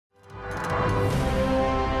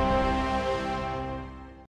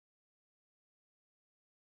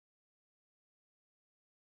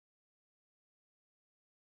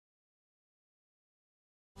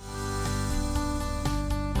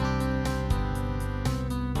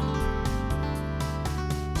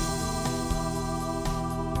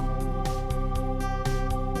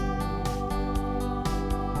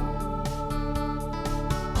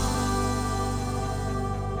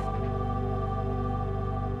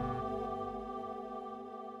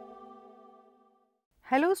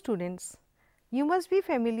Hello students, you must be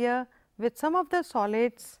familiar with some of the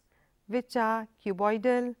solids which are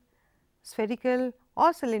cuboidal, spherical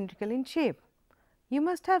or cylindrical in shape. You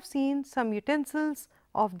must have seen some utensils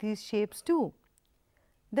of these shapes too.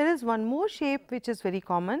 There is one more shape which is very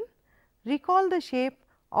common. Recall the shape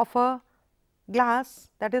of a glass,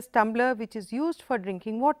 that is tumbler, which is used for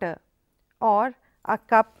drinking water, or a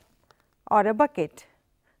cup or a bucket.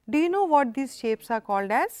 Do you know what these shapes are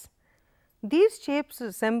called as? These shapes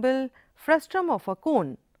resemble frustum of a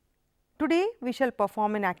cone. Today we shall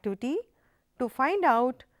perform an activity to find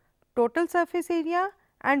out total surface area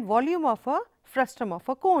and volume of a frustum of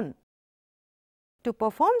a cone. To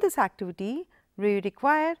perform this activity, we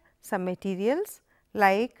require some materials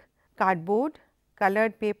like cardboard,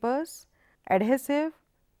 colored papers, adhesive,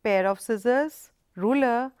 pair of scissors,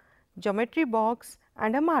 ruler, geometry box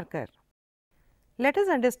and a marker. Let us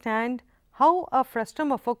understand how a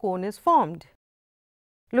frustum of a cone is formed.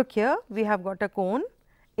 Look here, we have got a cone.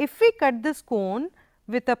 If we cut this cone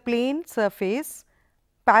with a plane surface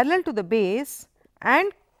parallel to the base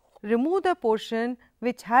and remove the portion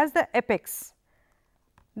which has the apex,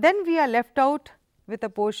 then we are left out with a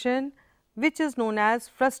portion which is known as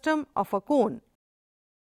frustum of a cone.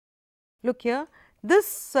 Look here, this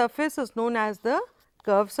surface is known as the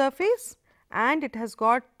curved surface and it has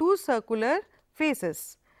got two circular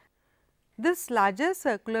faces. This larger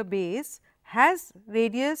circular base has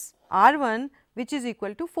radius r1 which is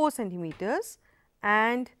equal to 4 centimeters,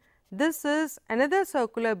 and this is another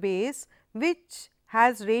circular base which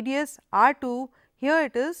has radius r2, here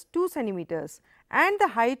it is 2 centimeters, and the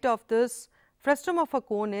height of this frustum of a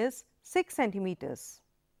cone is 6 centimeters.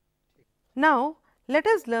 Now, let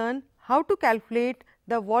us learn how to calculate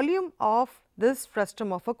the volume of this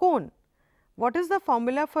frustum of a cone. What is the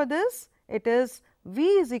formula for this? It is V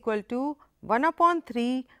is equal to 1 upon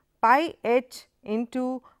 3 pi h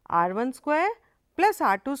into r1 square plus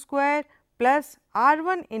r2 square plus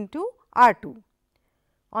r1 into r2.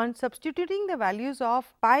 On substituting the values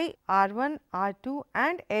of pi, r1, r2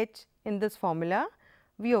 and h in this formula,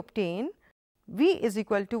 we obtain V is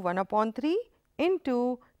equal to 1 upon 3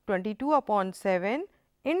 into 22 upon 7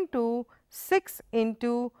 into 6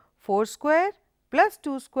 into 4 square plus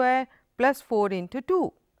 2 square plus 4 into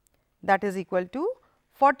 2, that is equal to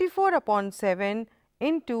 44 upon 7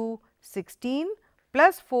 into 16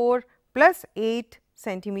 plus 4 plus 8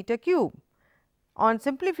 centimeter cube. On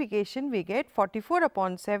simplification, we get 44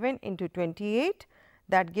 upon 7 into 28,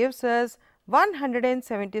 that gives us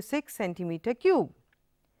 176 centimeter cube.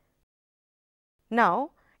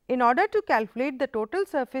 Now, in order to calculate the total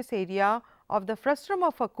surface area of the frustum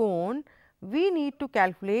of a cone, we need to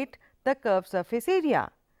calculate the curved surface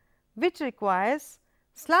area, which requires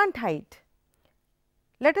slant height.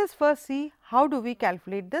 Let us first see how do we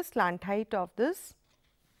calculate the slant height of this.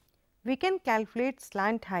 We can calculate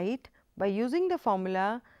slant height by using the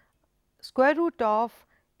formula square root of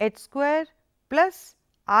h square plus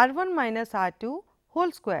r1 minus r2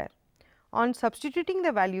 whole square. On substituting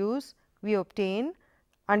the values, we obtain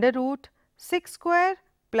under root 6 square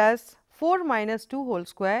plus 4 minus 2 whole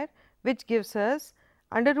square, which gives us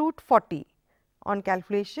under root 40. On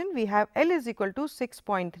calculation, we have L is equal to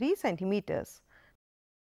 6.3 centimeters.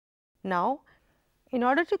 Now, in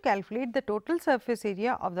order to calculate the total surface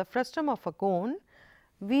area of the frustum of a cone,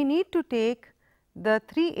 we need to take the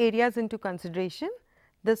three areas into consideration.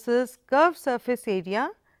 This is curved surface area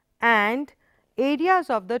and areas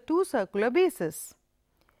of the two circular bases.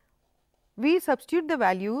 We substitute the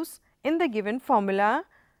values in the given formula,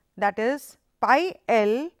 that is pi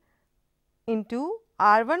L into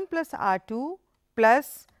r1 plus r2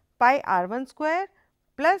 plus pi r1 square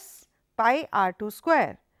plus pi r2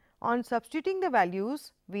 square. On substituting the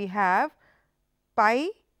values, we have pi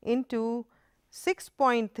into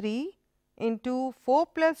 6.3 into 4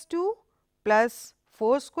 plus 2 plus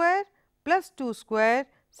 4 square plus 2 square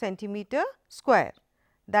centimeter square,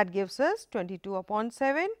 that gives us 22 upon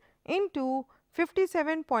 7 into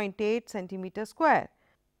 57.8 centimeter square,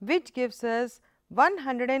 which gives us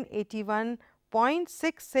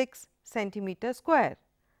 181.66 centimeter square.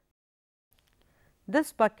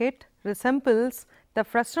 This bucket resembles the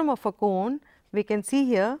frustum of a cone. We can see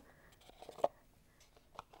here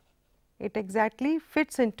it exactly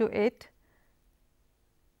fits into it,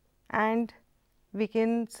 and we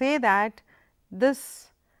can say that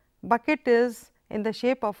this bucket is in the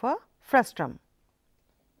shape of a frustum.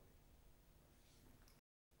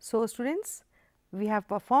 So, students, we have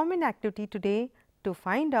performed an activity today to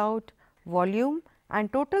find out volume and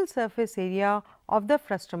total surface area of the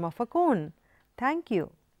frustum of a cone. Thank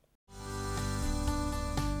you.